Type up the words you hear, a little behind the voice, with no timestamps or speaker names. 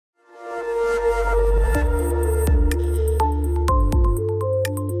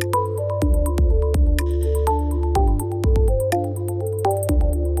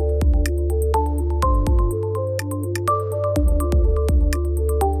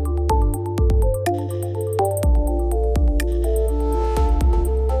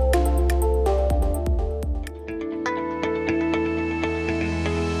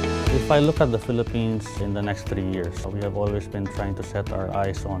If I look at the Philippines in the next 3 years, we have always been trying to set our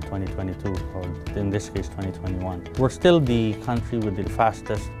eyes on 2022, or in this case 2021. We're still the country with the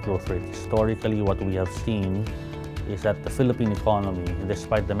fastest growth rate. Historically, what we have seen is that the Philippine economy,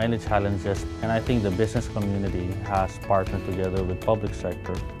 despite the many challenges, and I think the business community has partnered together with public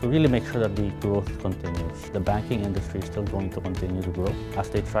sector to really make sure that the growth continues. The banking industry is still going to continue to grow as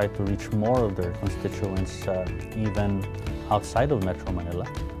they try to reach more of their constituents even outside of Metro Manila.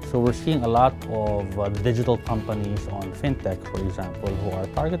 So we're seeing a lot of digital companies on fintech, for example, who are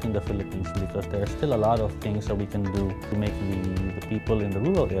targeting the Philippines because there are still a lot of things that we can do to make the people in the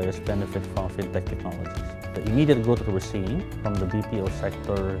rural areas benefit from fintech technologies. The immediate growth that we're seeing from the BPO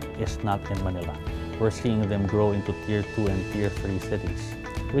sector is not in Manila. We're seeing them grow into Tier 2 and Tier 3 cities,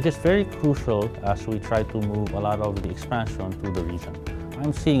 which is very crucial as we try to move a lot of the expansion to the region.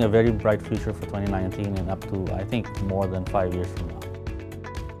 I'm seeing a very bright future for 2019 and up to, I think, more than 5 years from now.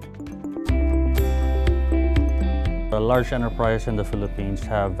 The large enterprises in the Philippines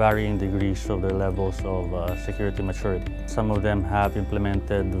have varying degrees of their levels of security maturity. Some of them have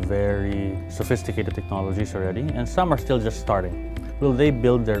implemented very sophisticated technologies already, and some are still just starting. Will they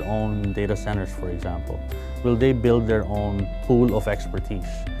build their own data centers, for example? Will they build their own pool of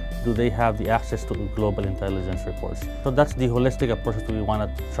expertise? Do they have the access to global intelligence reports? So that's the holistic approach that we want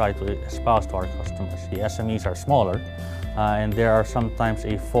to try to espouse to our customers. The SMEs are smaller, and there are sometimes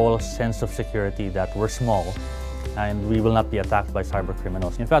a false sense of security that we're small, and we will not be attacked by cyber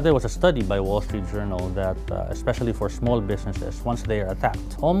criminals. In fact, there was a study by Wall Street Journal that, especially for small businesses, once they are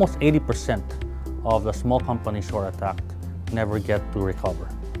attacked, almost 80% of the small companies who are attacked never get to recover.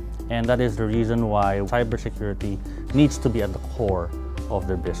 And that is the reason why cybersecurity needs to be at the core of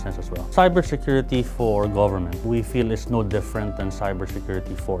their business as well. Cybersecurity for government, we feel, is no different than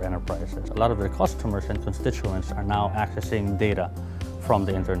cybersecurity for enterprises. A lot of their customers and constituents are now accessing data from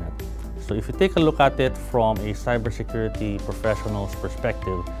the internet. So if you take a look at it from a cybersecurity professional's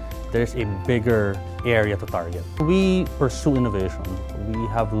perspective, there's a bigger area to target. We pursue innovation. We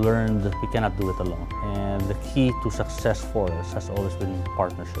have learned we cannot do it alone. And the key to success for us has always been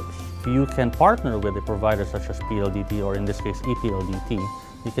partnerships. If you can partner with a provider such as PLDT, or in this case ePLDT,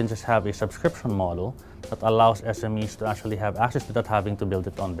 you can just have a subscription model that allows SMEs to actually have access without having to build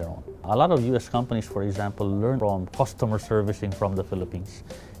it on their own. A lot of US companies, for example, learn from customer servicing from the Philippines.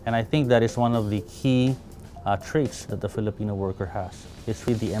 And I think that is one of the key traits that the Filipino worker has. It's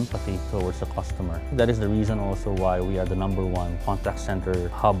really empathy towards the customer. That is the reason also why we are the #1 contact center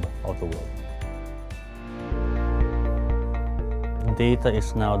hub of the world. Data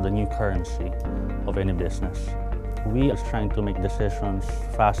is now the new currency of any business. We are trying to make decisions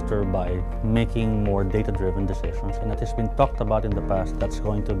faster by making more data-driven decisions, and it has been talked about in the past. That's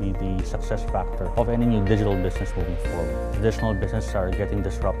going to be the success factor of any new digital business moving forward. Traditional businesses are getting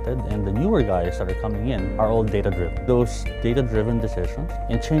disrupted, and the newer guys that are coming in are all data-driven. Those data-driven decisions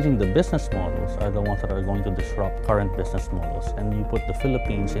and changing the business models are the ones that are going to disrupt current business models, and you put the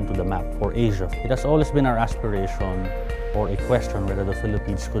Philippines into the map for Asia. It has always been our aspiration, or a question, whether the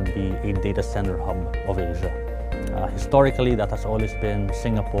Philippines could be a data center hub of Asia. Historically, that has always been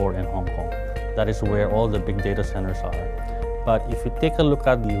Singapore and Hong Kong. That is where all the big data centers are. But if you take a look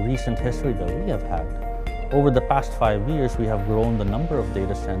at the recent history that we have had, over the past 5 years, we have grown the number of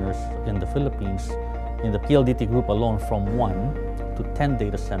data centers in the Philippines, in the PLDT group alone, from 1 to 10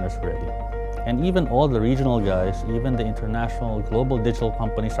 data centers already. And even all the regional guys, even the international global digital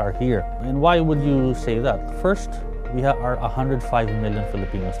companies are here. And why would you say that? First, we are 105 million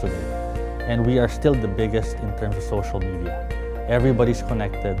Filipinos today. And we are still the biggest in terms of social media. Everybody's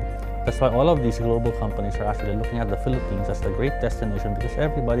connected. That's why all of these global companies are actually looking at the Philippines as the great destination, because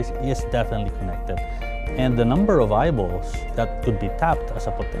everybody is definitely connected. And the number of eyeballs that could be tapped as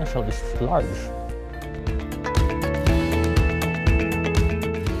a potential is large.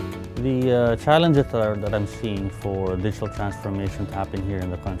 The challenges that I'm seeing for digital transformation to happen here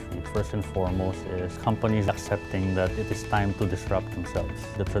in the country, first and foremost, is companies accepting that it is time to disrupt themselves.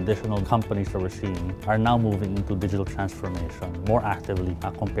 The traditional companies that we're seeing are now moving into digital transformation more actively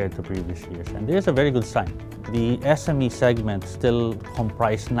compared to previous years. And there's a very good sign. The SME segment still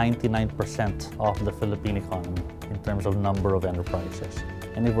comprises 99% of the Philippine economy in terms of number of enterprises.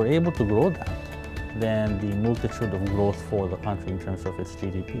 And if we're able to grow that, then the multitude of growth for the country in terms of its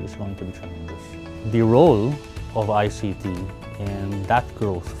GDP is going to be tremendous. The role of ICT and that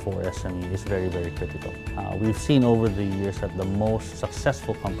growth for SME is very, very critical. We've seen over the years that the most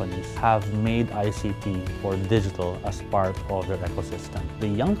successful companies have made ICT or digital as part of their ecosystem. The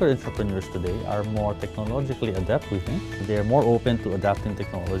younger entrepreneurs today are more technologically adept, we think. They're more open to adapting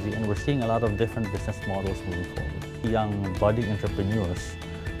technology, and we're seeing a lot of different business models moving forward. Young budding entrepreneurs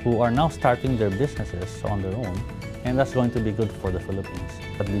who are now starting their businesses on their own, and that's going to be good for the Philippines.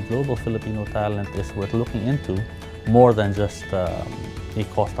 But the global Filipino talent is worth looking into more than just a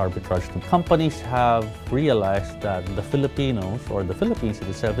cost arbitrage. Companies have realized that the Filipinos, or the Philippines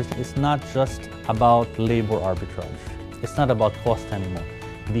itself, is not just about labor arbitrage. It's not about cost anymore.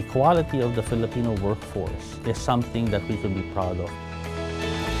 The quality of the Filipino workforce is something that we could be proud of.